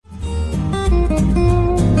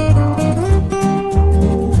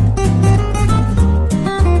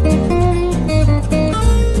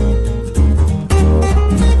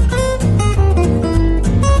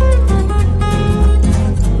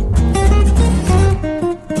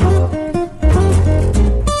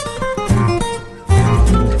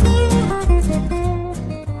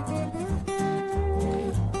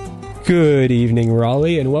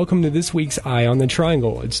welcome to this week's Eye on the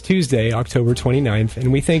Triangle. It's Tuesday, October 29th,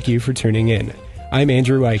 and we thank you for tuning in. I'm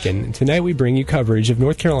Andrew Eichen, and tonight we bring you coverage of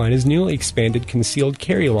North Carolina's newly expanded concealed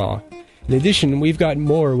carry law. In addition, we've got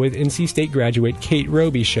more with NC State graduate Kate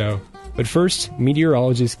Roby's show. But first,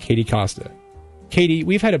 meteorologist Katie Costa. Katie,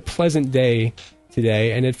 we've had a pleasant day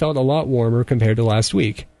today, and it felt a lot warmer compared to last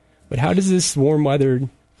week. But how does this warm weather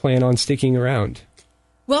plan on sticking around?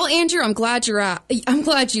 Well, Andrew, I'm glad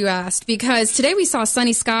you asked, because today we saw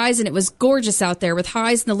sunny skies and it was gorgeous out there with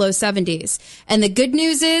highs in the low 70s. And the good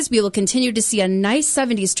news is we will continue to see a nice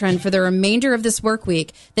 70s trend for the remainder of this work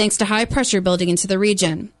week, thanks to high pressure building into the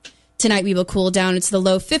region. Tonight we will cool down into the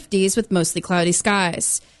low 50s with mostly cloudy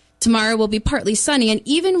skies. Tomorrow will be partly sunny and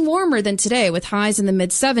even warmer than today with highs in the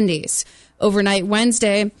mid 70s. Overnight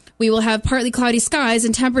Wednesday, we will have partly cloudy skies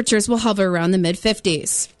and temperatures will hover around the mid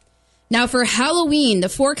 50s. Now for Halloween, the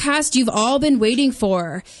forecast you've all been waiting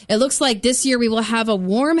for. It looks like this year we will have a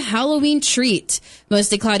warm Halloween treat.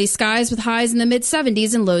 Mostly cloudy skies with highs in the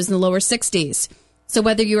mid-70s and lows in the lower 60s. So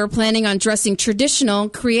whether you are planning on dressing traditional,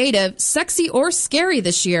 creative, sexy, or scary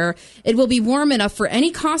this year, it will be warm enough for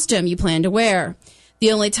any costume you plan to wear.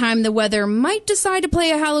 The only time the weather might decide to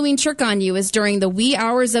play a Halloween trick on you is during the wee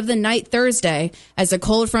hours of the night Thursday, as a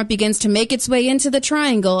cold front begins to make its way into the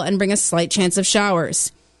triangle and bring a slight chance of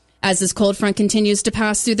showers. As this cold front continues to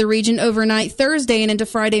pass through the region overnight Thursday and into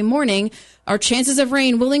Friday morning, our chances of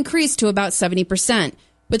rain will increase to about 70%,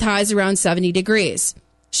 with highs around 70 degrees.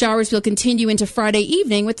 Showers will continue into Friday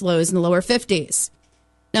evening with lows in the lower 50s.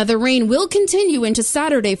 Now, the rain will continue into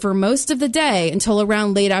Saturday for most of the day until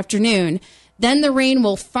around late afternoon. Then the rain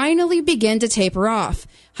will finally begin to taper off.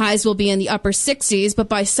 Highs will be in the upper 60s, but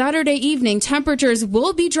by Saturday evening, temperatures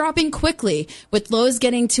will be dropping quickly, with lows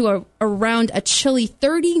getting to around a chilly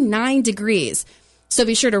 39 degrees. So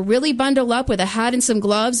be sure to really bundle up with a hat and some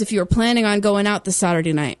gloves if you are planning on going out this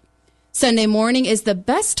Saturday night. Sunday morning is the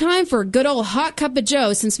best time for a good old hot cup of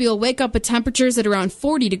joe, since we will wake up with temperatures at around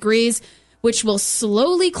 40 degrees, which will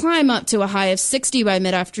slowly climb up to a high of 60 by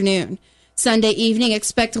mid-afternoon. Sunday evening,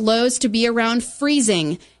 expect lows to be around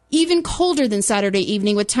freezing, even colder than Saturday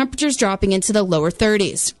evening, with temperatures dropping into the lower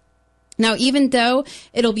 30s. Now, even though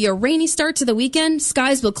it'll be a rainy start to the weekend,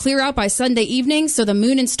 skies will clear out by Sunday evening, so the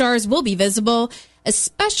moon and stars will be visible,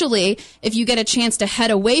 especially if you get a chance to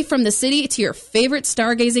head away from the city to your favorite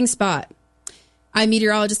stargazing spot. I'm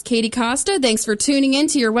meteorologist Katie Costa. Thanks for tuning in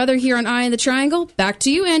to your weather here on Eye in the Triangle. Back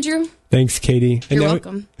to you, Andrew. Thanks, Katie. You're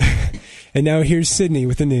welcome. And now here's Sydney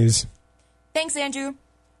with the news. Thanks, Andrew.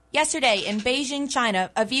 Yesterday, in Beijing,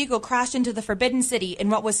 China, a vehicle crashed into the Forbidden City in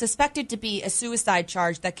what was suspected to be a suicide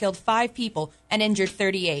charge that killed 5 people and injured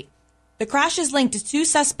 38. The crash is linked to 2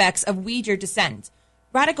 suspects of Uyghur descent.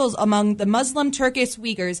 Radicals among the Muslim Turkish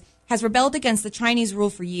Uyghurs has rebelled against the Chinese rule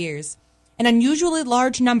for years. An unusually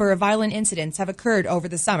large number of violent incidents have occurred over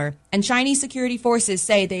the summer, and Chinese security forces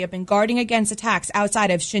say they have been guarding against attacks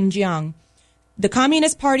outside of Xinjiang. The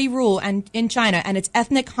Communist Party rule in China and its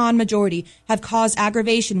ethnic Han majority have caused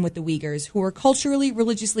aggravation with the Uyghurs, who are culturally,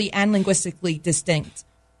 religiously, and linguistically distinct.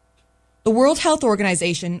 The World Health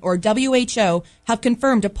Organization, or WHO, have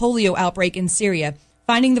confirmed a polio outbreak in Syria,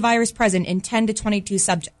 finding the virus present in 10 to 22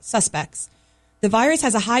 suspects. The virus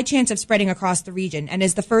has a high chance of spreading across the region and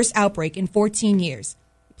is the first outbreak in 14 years.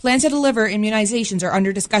 Plans to deliver immunizations are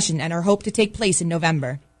under discussion and are hoped to take place in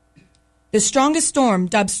November. The strongest storm,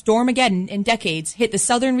 dubbed Stormageddon in decades, hit the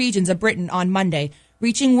southern regions of Britain on Monday,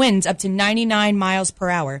 reaching winds up to 99 miles per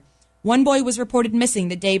hour. One boy was reported missing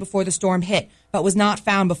the day before the storm hit, but was not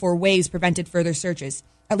found before waves prevented further searches.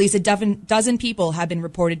 At least a dozen people have been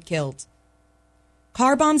reported killed.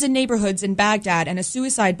 Car bombs in neighborhoods in Baghdad and a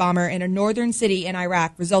suicide bomber in a northern city in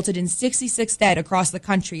Iraq resulted in 66 dead across the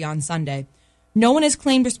country on Sunday. No one has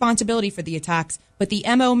claimed responsibility for the attacks, but the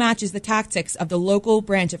MO matches the tactics of the local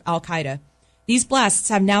branch of Al-Qaeda. These blasts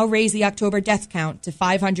have now raised the October death count to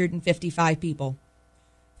 555 people.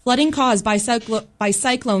 Flooding caused by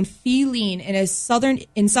Cyclone Feline in southern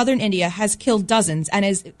India has killed dozens and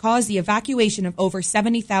has caused the evacuation of over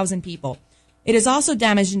 70,000 people. It has also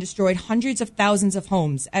damaged and destroyed hundreds of thousands of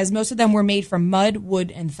homes, as most of them were made from mud,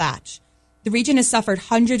 wood, and thatch. The region has suffered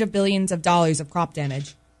hundreds of billions of dollars of crop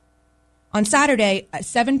damage. On Saturday, a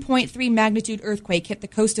 7.3 magnitude earthquake hit the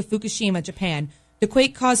coast of Fukushima, Japan. The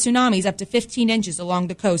quake caused tsunamis up to 15 inches along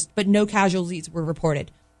the coast, but no casualties were reported.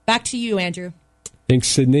 Back to you, Andrew. Thanks,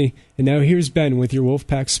 Sydney. And now here's Ben with your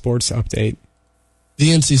Wolfpack Sports Update.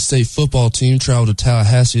 The NC State football team traveled to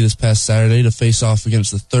Tallahassee this past Saturday to face off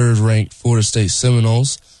against the third-ranked Florida State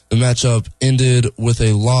Seminoles. The matchup ended with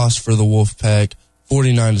a loss for the Wolfpack,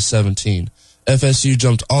 49-17. FSU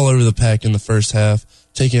jumped all over the pack in the first half,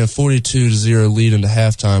 taking a 42-0 lead into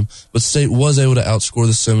halftime, but State was able to outscore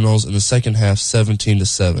the Seminoles in the second half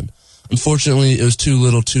 17-7. Unfortunately, it was too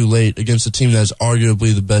little too late against a team that is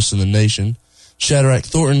arguably the best in the nation. Shadrach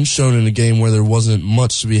Thornton shone in a game where there wasn't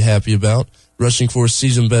much to be happy about, rushing for a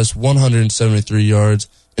season-best 173 yards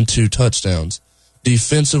and 2 touchdowns.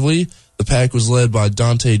 Defensively, the Pack was led by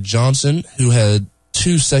Dante Johnson, who had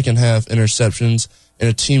 2 second-half interceptions and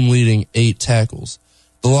a team-leading 8 tackles.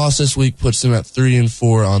 The loss this week puts them at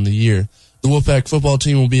 3-4 on the year. The Wolfpack football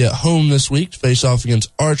team will be at home this week to face off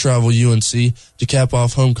against arch rival UNC to cap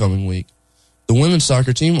off homecoming week. The women's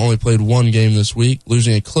soccer team only played 1 game this week,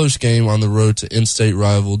 losing a close game on the road to in-state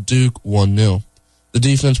rival Duke 1-0. The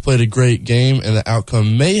defense played a great game, and the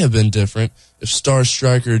outcome may have been different if star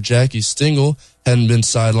striker Jackie Stingle hadn't been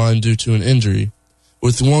sidelined due to an injury.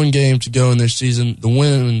 With 1 game to go in their season, the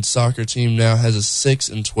women's soccer team now has a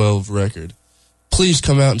 6-12 record. Please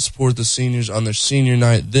come out and support the seniors on their senior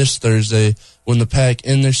night this Thursday when the Pack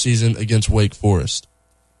end their season against Wake Forest.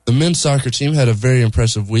 The men's soccer team had a very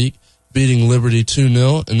impressive week, beating Liberty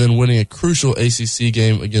 2-0 and then winning a crucial ACC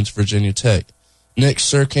game against Virginia Tech. Nick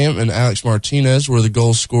Surkamp and Alex Martinez were the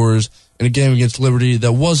goal scorers in a game against Liberty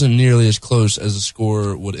that wasn't nearly as close as the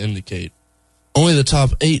score would indicate. Only the top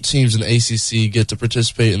 8 teams in the ACC get to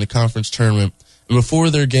participate in the conference tournament, and before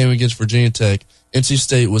their game against Virginia Tech, NC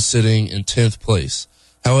State was sitting in 10th place.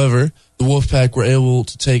 However, the Wolfpack were able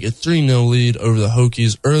to take a 3-0 lead over the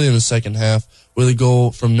Hokies early in the second half with a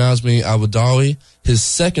goal from Nazmi Abadawi, his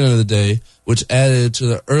second of the day, which added to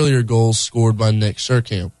the earlier goals scored by Nick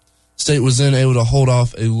Surkamp. State was then able to hold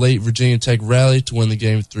off a late Virginia Tech rally to win the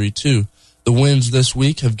game 3-2. The wins this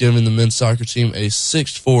week have given the men's soccer team a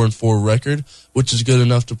 6-4-4 record, which is good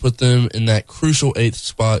enough to put them in that crucial 8th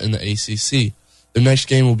spot in the ACC. Their next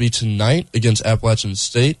game will be tonight against Appalachian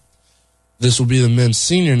State. This will be the men's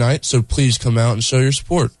senior night, so please come out and show your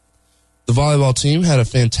support. The volleyball team had a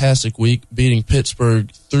fantastic week, beating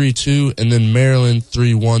Pittsburgh 3-2 and then Maryland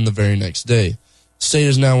 3-1 the very next day. State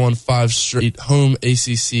has now won 5 straight home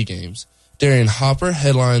ACC games. Darian Hopper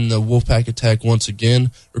headlined the Wolfpack attack once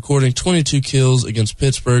again, recording 22 kills against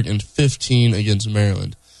Pittsburgh and 15 against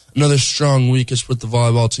Maryland. Another strong week has put the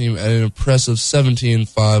volleyball team at an impressive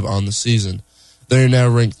 17-5 on the season. They are now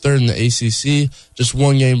ranked 3rd in the ACC, just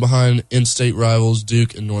 1 game behind in-state rivals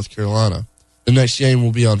Duke and North Carolina. The next game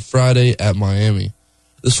will be on Friday at Miami.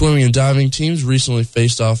 The swimming and diving teams recently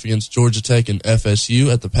faced off against Georgia Tech and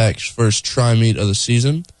FSU at the Pack's first tri-meet of the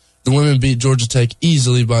season. The women beat Georgia Tech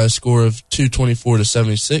easily by a score of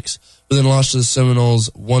 224-76, but then lost to the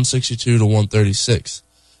Seminoles 162-136.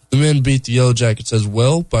 The men beat the Yellow Jackets as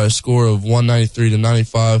well by a score of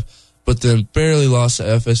 193-95, but then barely lost to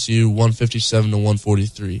FSU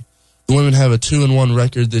 157-143. The women have a 2-1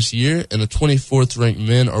 record this year, and the 24th ranked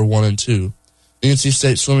men are 1-2. The NC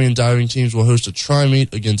State swimming and diving teams will host a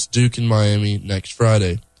tri-meet against Duke and Miami next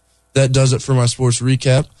Friday. That does it for my sports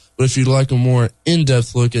recap, but if you'd like a more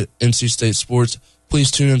in-depth look at NC State sports, please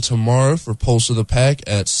tune in tomorrow for Pulse of the Pack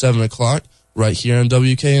at 7 o'clock right here on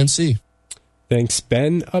WKNC. Thanks,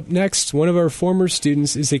 Ben. Up next, one of our former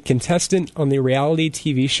students is a contestant on the reality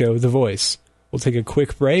TV show The Voice. We'll take a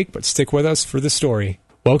quick break, but stick with us for the story.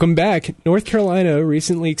 Welcome back. North Carolina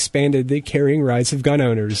recently expanded the carrying rights of gun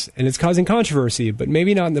owners, and it's causing controversy, but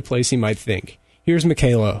maybe not in the place you might think. Here's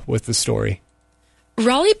Michaela with the story.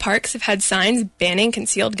 Raleigh parks have had signs banning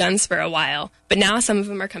concealed guns for a while, but now some of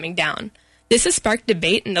them are coming down. This has sparked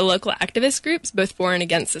debate in the local activist groups, both for and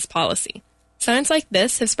against this policy. Signs like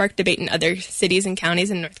this have sparked debate in other cities and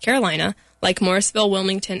counties in North Carolina, like Morrisville,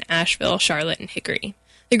 Wilmington, Asheville, Charlotte, and Hickory.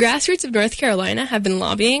 The grassroots of North Carolina have been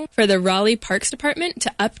lobbying for the Raleigh Parks Department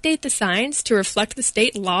to update the signs to reflect the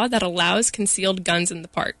state law that allows concealed guns in the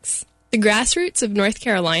parks. The grassroots of North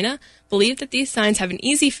Carolina believe that these signs have an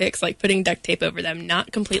easy fix like putting duct tape over them,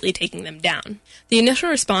 not completely taking them down. The initial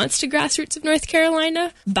response to grassroots of North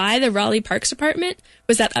Carolina by the Raleigh Parks Department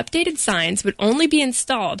was that updated signs would only be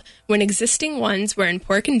installed when existing ones were in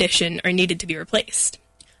poor condition or needed to be replaced.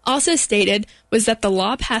 Also stated was that the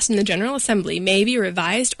law passed in the General Assembly may be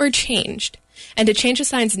revised or changed, and to change the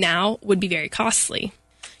signs now would be very costly.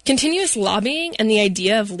 Continuous lobbying and the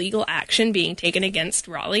idea of legal action being taken against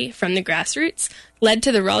Raleigh from the grassroots led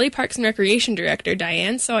to the Raleigh Parks and Recreation Director,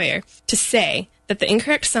 Diane Sawyer, to say that the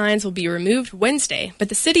incorrect signs will be removed Wednesday, but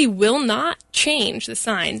the city will not change the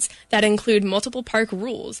signs that include multiple park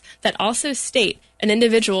rules that also state an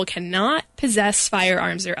individual cannot possess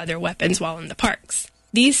firearms or other weapons while in the parks.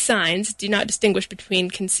 These signs do not distinguish between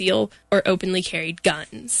concealed or openly carried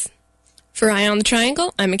guns. For Eye on the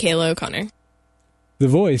Triangle, I'm Michaela O'Connor. The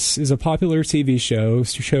Voice is a popular TV show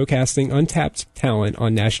showcasing untapped talent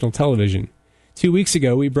on national television. 2 weeks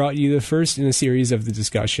ago, we brought you the first in a series of the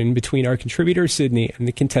discussion between our contributor Sydney and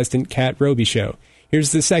the contestant Kat Robichaux.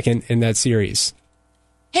 Here's the second in that series.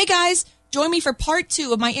 Hey guys, join me for part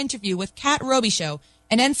 2 of my interview with Kat Robichaux,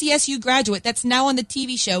 an NCSU graduate that's now on the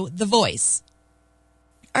TV show The Voice.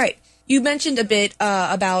 All right. You mentioned a bit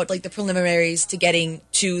about like the preliminaries to getting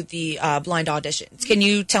to the blind auditions. Can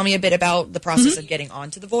you tell me a bit about the process of getting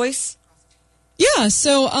onto The Voice? Yeah.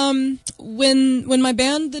 So when my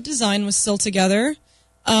band, The Design, was still together,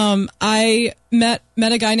 I met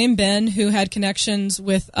a guy named Ben who had connections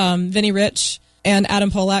with Vinnie Rich and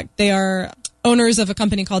Adam Polak. They are owners of a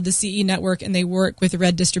company called the CE Network, and they work with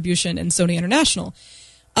Red Distribution and Sony International.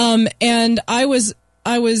 And I was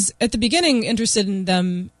at the beginning interested in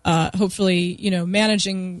them, hopefully,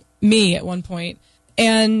 managing me at one point.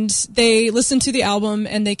 And they listened to the album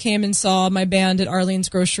and they came and saw my band at Arlene's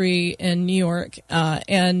Grocery in New York.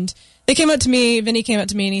 And they came up to me, Vinny came up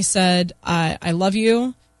to me and he said, I love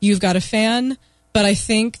you. You've got a fan, but I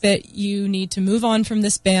think that you need to move on from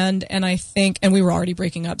this band. And we were already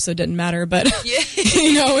breaking up, so it didn't matter, but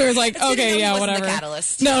we were like, okay, yeah, whatever. The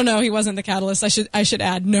catalyst. No, he wasn't the catalyst. I should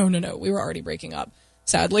add, no. We were already breaking up.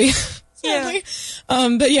 Sadly.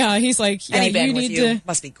 But yeah, he's like, yeah, any band you with need you to.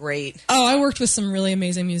 Must be great. Oh, I worked with some really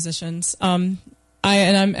amazing musicians. I'm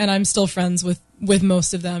still friends with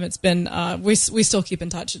most of them. It's been we still keep in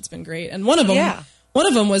touch. It's been great. And one of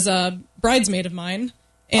them was a bridesmaid of mine.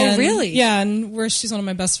 And, oh, really? Yeah, and she's one of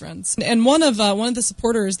my best friends. And one of the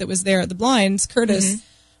supporters that was there at the Blinds, Curtis,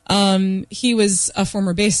 he was a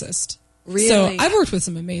former bassist. Really? So I've worked with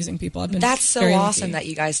some amazing people. That's so very awesome lucky. that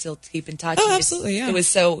you guys still keep in touch. Oh, absolutely, yeah. It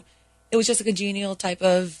was just a congenial type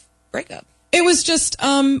of breakup. It was just,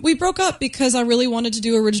 we broke up because I really wanted to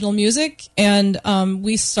do original music, and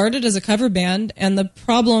we started as a cover band, and the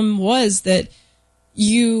problem was that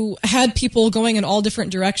you had people going in all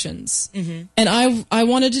different directions. Mm-hmm. And I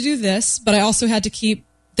wanted to do this, but I also had to keep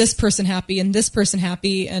this person happy and this person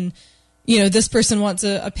happy, and this person wants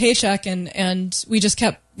a paycheck, and we just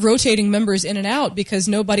kept rotating members in and out because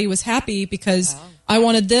nobody was happy because I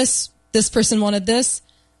wanted this person wanted this.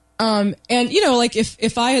 And like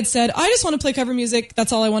if I had said, I just want to play cover music,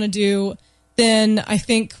 that's all I want to do, then I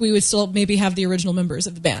think we would still maybe have the original members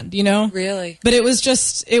of the band, Really? But it was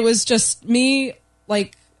just me,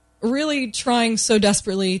 like, really trying so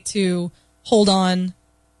desperately to hold on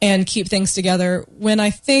and keep things together when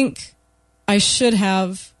I think I should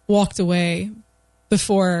have walked away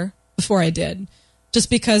before I did, just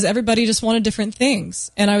because everybody just wanted different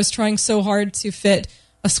things, and I was trying so hard to fit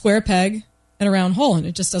a square peg in a round hole, and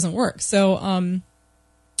it just doesn't work. So, and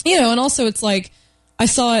also it's like I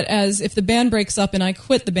saw it as if the band breaks up and I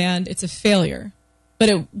quit the band, it's a failure. But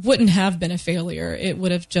it wouldn't have been a failure. It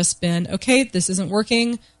would have just been, okay, this isn't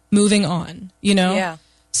working, moving on, Yeah.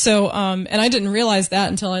 So, and I didn't realize that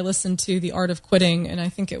until I listened to The Art of Quitting, and I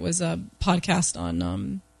think it was a podcast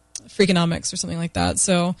on Freakonomics or something like that.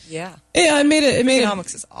 So yeah, I made it.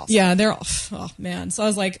 Freakonomics is awesome. Yeah, oh man. So I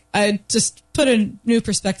was like, I just put a new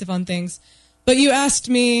perspective on things. But you asked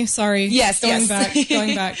me, sorry. Yes, going back.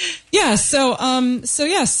 Yeah. So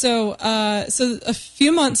a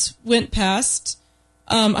few months went past.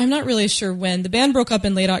 I'm not really sure when. The band broke up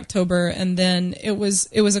in late October, and then it was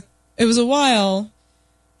a while.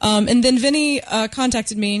 And then Vinny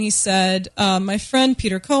contacted me, and he said, my friend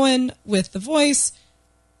Peter Cohen with The Voice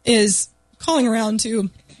is calling around to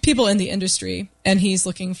people in the industry, and he's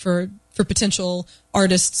looking for potential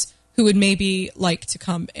artists who would maybe like to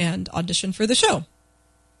come and audition for the show.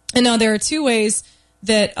 And now there are two ways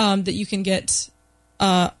that you can get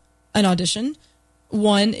an audition.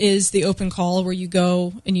 One is the open call, where you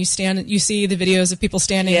go and you see the videos of people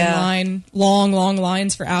standing in line, long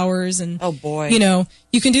lines for hours, and oh boy,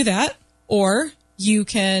 you can do that, or you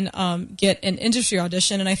can get an industry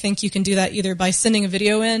audition, and I think you can do that either by sending a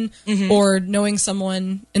video in or knowing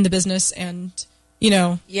someone in the business and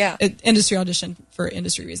industry audition for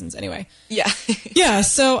industry reasons anyway. Yeah.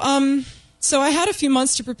 So I had a few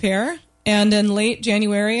months to prepare, and in late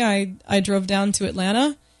January I drove down to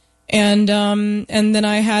Atlanta. And then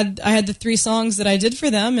I had the 3 songs that I did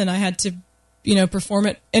for them, and I had to, perform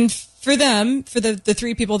it, and for them, for the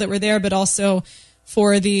 3 people that were there, but also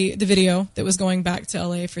for the video that was going back to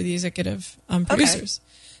LA for the executive producers.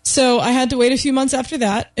 Okay. So I had to wait a few months after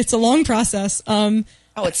that. It's a long process.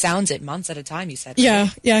 It sounds it months at a time, you said. Yeah,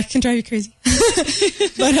 right? Yeah, it can drive you crazy.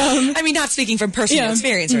 But I mean, not speaking from personal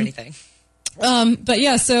experience or anything. But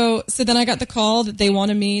yeah, so then I got the call that they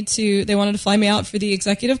wanted to fly me out for the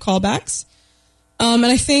executive callbacks. And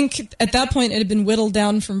I think at that point it had been whittled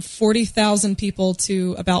down from 40,000 people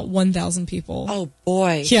to about 1,000 people. Oh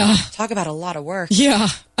boy. Yeah. Talk about a lot of work. Yeah,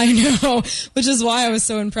 I know, which is why I was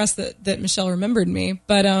so impressed that Michelle remembered me.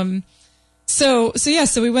 But so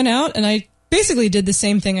we went out and I basically did the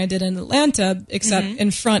same thing I did in Atlanta, except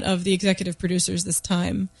in front of the executive producers this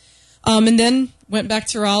time. And then went back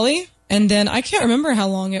to Raleigh, and then I can't remember how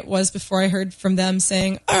long it was before I heard from them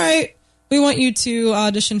saying, "All right, we want you to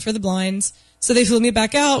audition for the Blinds." So they flew me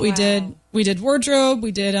back out. We did wardrobe.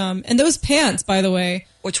 We did and those pants, by the way,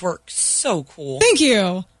 Which were so cool. thank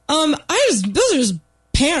you. Those are just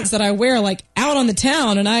pants that I wear like out on the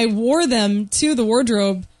town, and I wore them to the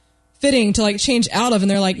wardrobe fitting to like change out of,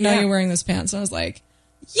 and they're like, "No, you're wearing those pants." And I was like,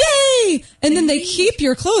 "Yay!" And then they keep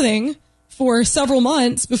your clothing for several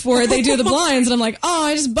months before they do the blinds, and I'm like, "Oh,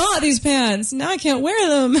 I just bought these pants. Now I can't wear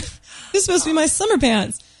them. This is supposed to be my summer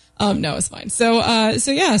pants." No, it's fine. So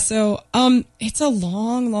it's a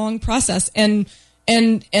long process, and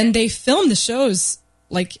they film the shows,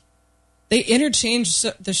 like they interchange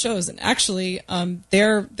the shows, and actually,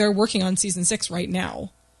 they're working on season 6 right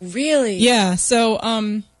now. Really? Yeah. So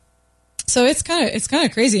it's kind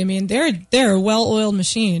of crazy. I mean, they're a well-oiled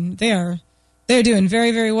machine. They're doing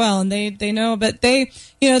very, very well, and they know, but they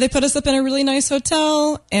put us up in a really nice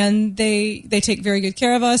hotel, and they take very good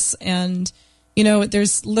care of us, and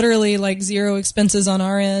there's literally like zero expenses on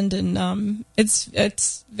our end, and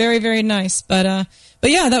it's very, very nice. But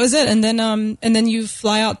yeah, that was it. And then you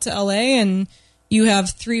fly out to LA, and you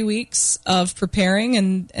have 3 weeks of preparing,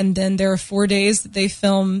 and then there are 4 days that they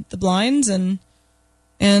film the blinds, and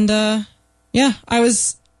yeah, I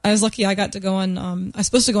was lucky. I got to go on. I was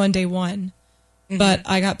supposed to go on day 1, but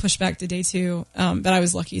I got pushed back to day 2. But I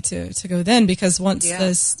was lucky to go then, because once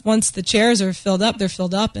the chairs are filled up, they're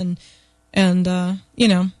filled up, and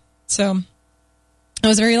so I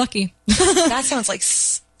was very lucky. That sounds like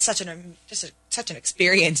such an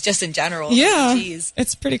experience, just in general. Yeah, Jeez.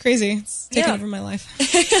 It's pretty crazy. It's taken over my life.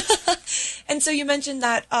 And so you mentioned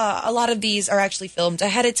that a lot of these are actually filmed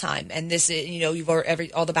ahead of time, and this is, you've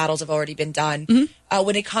all the battles have already been done.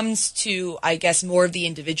 When it comes to, I guess, more of the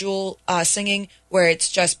individual singing, where it's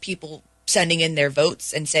just people sending in their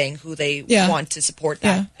votes and saying who they want to support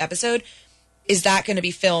that episode, is that going to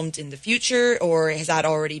be filmed in the future, or has that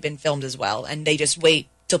already been filmed as well, and they just wait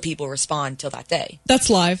till people respond till that day? That's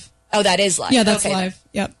live. Oh, that is live. Yeah, that's live.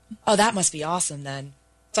 Yep. Oh, that must be awesome then.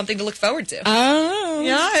 Something to look forward to. I don't know.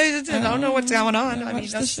 Yeah, I don't know what's going on. I mean,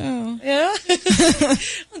 that's the show. Yeah.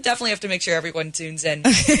 We'll definitely have to make sure everyone tunes in.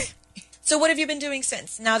 So what have you been doing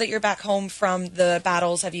since? Now that you're back home from the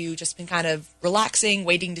battles, have you just been kind of relaxing,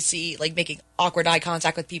 waiting to see, like making awkward eye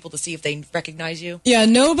contact with people to see if they recognize you? Yeah,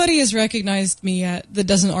 nobody has recognized me yet that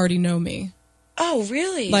doesn't already know me. Oh,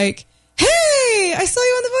 really? Like, hey, I saw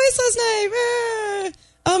you on The Voice last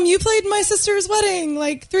night. You played my sister's wedding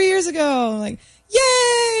like 3 years ago. Like,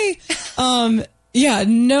 yay! Yeah,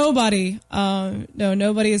 nobody. No,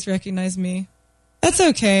 nobody has recognized me. That's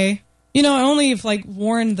okay. I only have like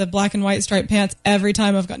worn the black and white striped pants every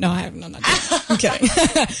time I've got. No, I haven't. I'm not doing that. I'm kidding.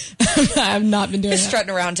 I have not been doing Just that. strutting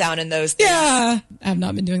around town in those things. Yeah, I have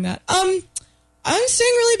not been doing that. I'm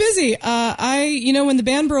staying really busy. When the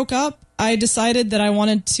band broke up, I decided that I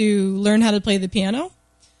wanted to learn how to play the piano.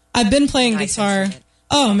 I've been playing guitar. Instrument.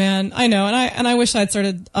 Oh man, I know, and I wish I'd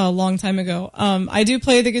started a long time ago. I do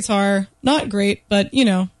play the guitar, not great, but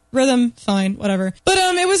rhythm, fine, whatever. But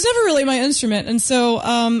it was never really my instrument, and so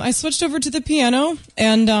I switched over to the piano,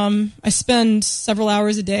 and I spend several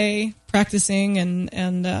hours a day practicing,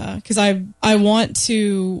 and because I want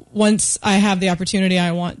to, once I have the opportunity,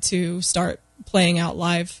 I want to start playing out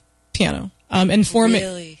live piano, and forming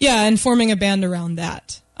a band around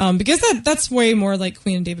that. Because that's way more like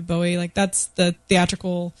Queen and David Bowie. Like that's the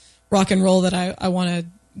theatrical rock and roll that I want to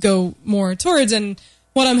go more towards. And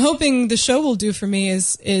what I'm hoping the show will do for me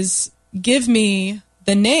is give me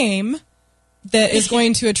the name that is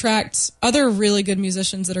going to attract other really good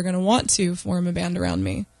musicians that are going to want to form a band around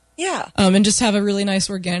me. Yeah. And just have a really nice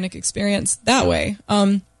organic experience that way.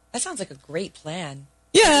 That sounds like a great plan.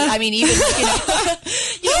 Yeah. I mean, even,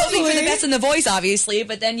 you're hoping for the best in The Voice, obviously,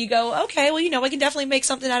 but then you go, okay, well, I can definitely make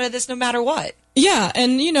something out of this no matter what. Yeah,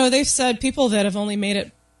 and, they've said people that have only made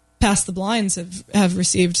it past the blinds have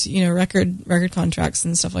received, record contracts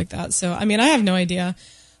and stuff like that. So, I mean, I have no idea.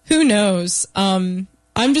 Who knows? I'm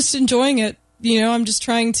just enjoying it. I'm just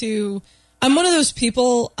trying to... I'm one of those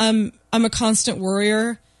people, I'm a constant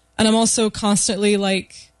worrier, and I'm also constantly,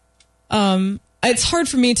 like... it's hard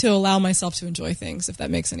for me to allow myself to enjoy things, if that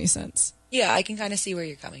makes any sense. Yeah, I can kind of see where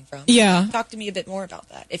you're coming from. Yeah. Talk to me a bit more about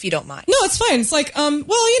that, if you don't mind. No, it's fine. It's like,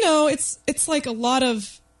 it's like a lot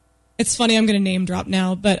of it's funny, I'm going to name drop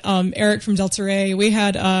now, but Eric from Delta Ray, we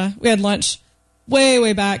had lunch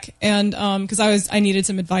way back, and because I needed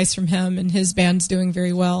some advice from him, and his band's doing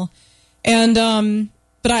very well. And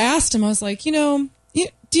but I asked him, I was like, do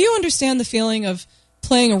you understand the feeling of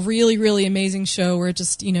playing a really, really amazing show where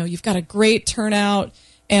just, you've got a great turnout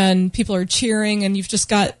and people are cheering and you've just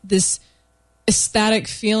got this ecstatic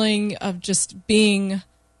feeling of just being,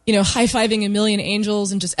 high-fiving a million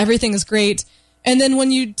angels and just everything is great. And then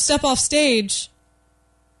when you step off stage,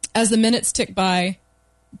 as the minutes tick by,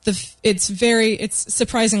 it's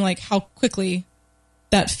surprising like how quickly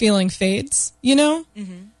that feeling fades,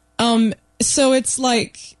 Mm-hmm. So it's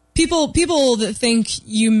like people that think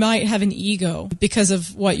you might have an ego because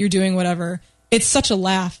of what you're doing, whatever. It's such a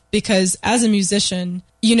laugh because as a musician,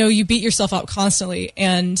 you beat yourself up constantly.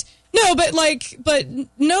 And no, but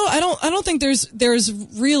no, I don't think there's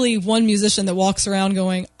really one musician that walks around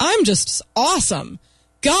going, I'm just awesome.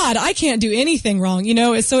 God, I can't do anything wrong.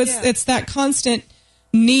 So it's that constant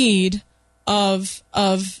need of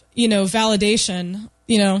validation.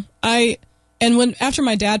 After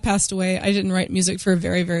my dad passed away, I didn't write music for a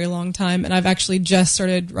very, very long time, and I've actually just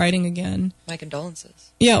started writing again. My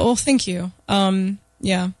condolences. Yeah, well, thank you.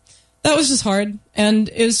 Yeah, that was just hard, and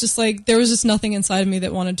it was just like there was just nothing inside of me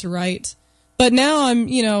that wanted to write. But now I'm,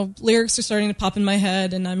 lyrics are starting to pop in my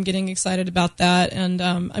head, and I'm getting excited about that, and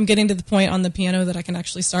I'm getting to the point on the piano that I can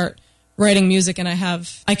actually start writing music, and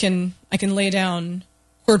I can lay down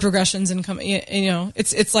chord progressions and come,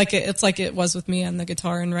 it's like it was with me on the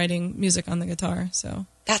guitar and writing music on the guitar. So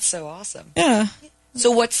that's so awesome. Yeah.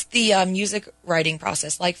 So what's the music writing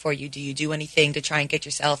process like for you? Do you do anything to try and get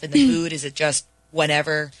yourself in the mood? Is it just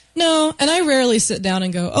whenever? No, and I rarely sit down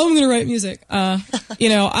and go, I'm going to write music.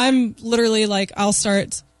 I'm literally like,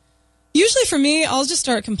 usually for me, I'll just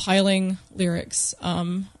start compiling lyrics.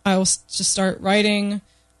 I will just start writing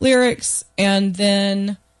lyrics, and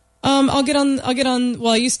then I'll get on.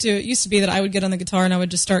 Well, it used to be that I would get on the guitar and I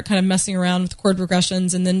would just start kind of messing around with chord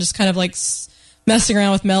progressions, and then just kind of like messing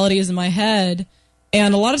around with melodies in my head.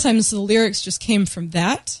 And a lot of times the lyrics just came from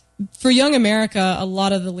that. For Young America, a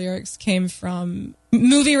lot of the lyrics came from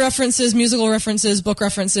movie references, musical references, book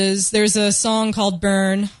references. There's a song called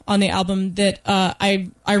 "Burn" on the album that I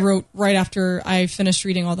wrote right after I finished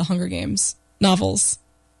reading all the Hunger Games novels.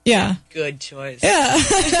 Yeah. Good choice. Yeah.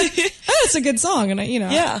 That's a good song. And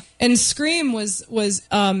Yeah. And Scream was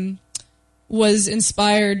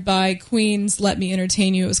inspired by Queen's Let Me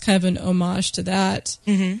Entertain You. It was kind of an homage to that.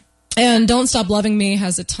 Mm-hmm. And Don't Stop Loving Me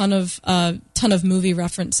has a ton of movie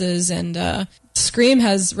references, and Scream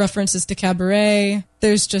has references to Cabaret.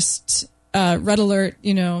 There's just Red Alert,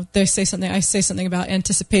 I say something about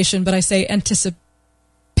anticipation, but I say anticipation.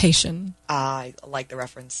 I like the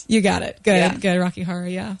reference. You got it. Good, yeah. Good. Rocky Horror,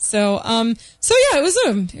 yeah. So yeah, it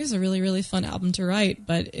was a really, really fun album to write,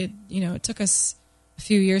 but it took us a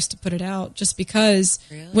few years to put it out, just because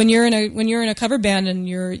when you're in a cover band and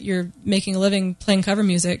you're making a living playing cover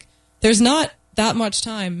music, there's not that much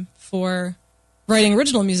time for writing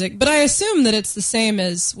original music. But I assume that it's the same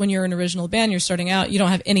as when you're an original band, you're starting out, you don't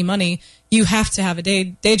have any money, you have to have a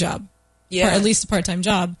day job. Yeah. Or at least a part-time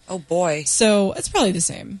job. Oh boy. So it's probably the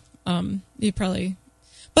same. But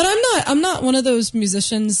I'm not one of those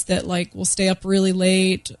musicians that like will stay up really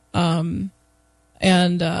late, and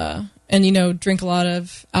drink a lot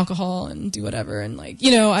of alcohol and do whatever. And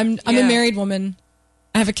I'm a married woman.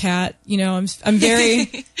 I have a cat, I'm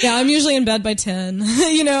very, I'm usually in bed by 10,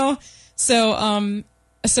 so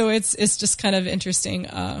it's just kind of interesting.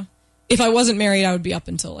 If I wasn't married, I would be up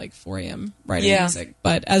until like 4 a.m. writing music.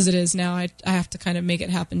 But as it is now, I have to kind of make it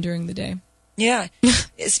happen during the day. Yeah.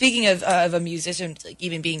 Speaking of a musician, like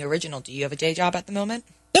even being original, do you have a day job at the moment?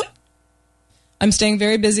 Nope. I'm staying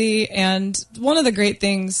very busy, and one of the great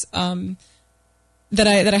things that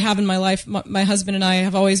I have in my life, my husband and I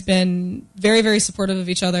have always been very, very supportive of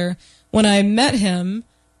each other. When I met him,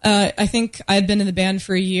 I think I had been in the band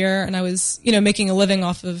for a year, and I was making a living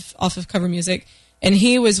off of cover music. And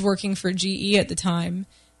he was working for GE at the time.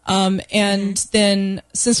 And then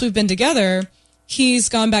since we've been together, he's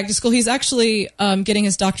gone back to school. He's actually getting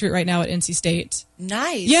his doctorate right now at NC State.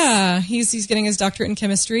 Nice. Yeah, he's getting his doctorate in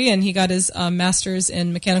chemistry, and he got his master's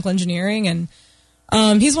in mechanical engineering.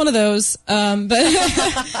 And he's one of those. But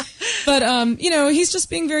he's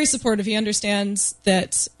just being very supportive. He understands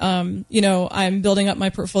that, I'm building up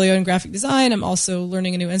my portfolio in graphic design. I'm also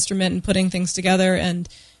learning a new instrument and putting things together.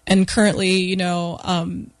 And currently,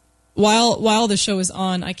 while the show is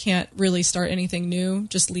on, I can't really start anything new,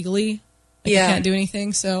 just legally. I can't do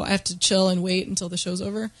anything, so I have to chill and wait until the show's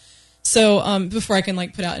over. So before I can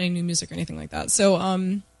put out any new music or anything like that. So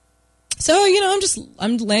So,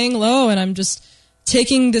 I'm laying low and I'm just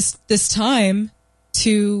taking this time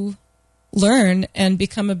to learn and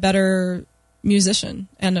become a better musician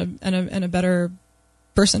and a better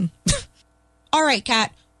person. All right,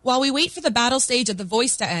 Kat. While we wait for the battle stage of The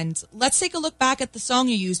Voice to end, let's take a look back at the song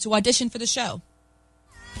you used to audition for the show.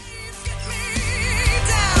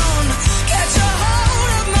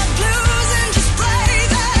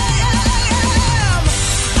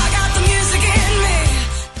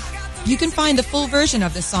 You can find the full version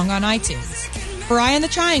of this song on iTunes. For Eye on the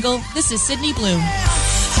Triangle, this is Sydney Bloom.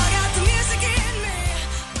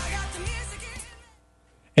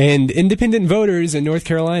 And independent voters in North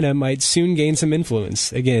Carolina might soon gain some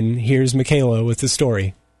influence. Again, here's Michaela with the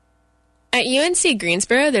story. At UNC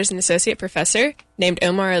Greensboro, there's an associate professor named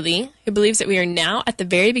Omar Ali who believes that we are now at the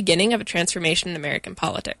very beginning of a transformation in American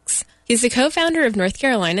politics. He's the co-founder of North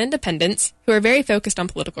Carolina Independents, who are very focused on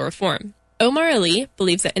political reform. Omar Ali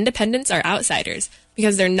believes that independents are outsiders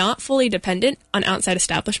because they're not fully dependent on outside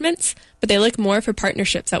establishments, but they look more for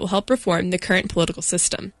partnerships that will help reform the current political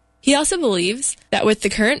system. He also believes that with the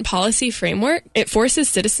current policy framework, it forces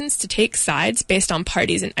citizens to take sides based on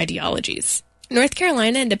parties and ideologies. North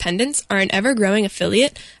Carolina Independents are an ever-growing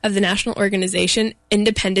affiliate of the national organization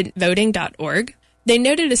independentvoting.org. They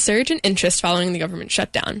noted a surge in interest following the government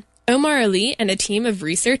shutdown. Omar Ali and a team of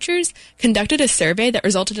researchers conducted a survey that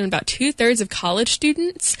resulted in about 2/3 of college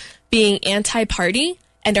students being anti-party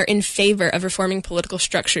and are in favor of reforming political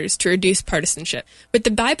structures to reduce partisanship. With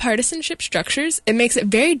the bipartisanship structures, it makes it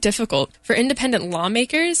very difficult for independent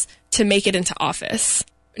lawmakers to make it into office.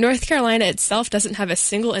 North Carolina itself doesn't have a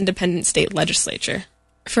single independent state legislature.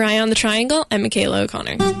 For Eye on the Triangle, I'm Michaela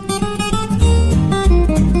O'Connor.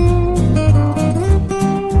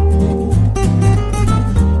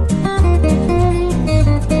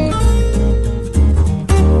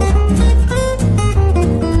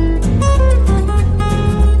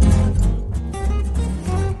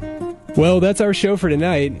 Well, that's our show for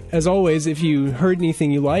tonight. As always, if you heard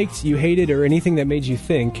anything you liked, you hated, or anything that made you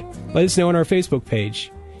think, let us know on our Facebook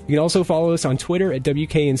page. You can also follow us on Twitter at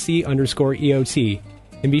WKNC_EOT.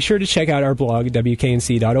 And be sure to check out our blog at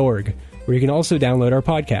WKNC.org, where you can also download our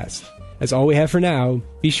podcast. That's all we have for now.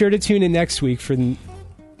 Be sure to tune in next week for...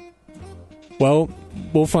 Well,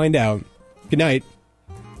 we'll find out. Good night.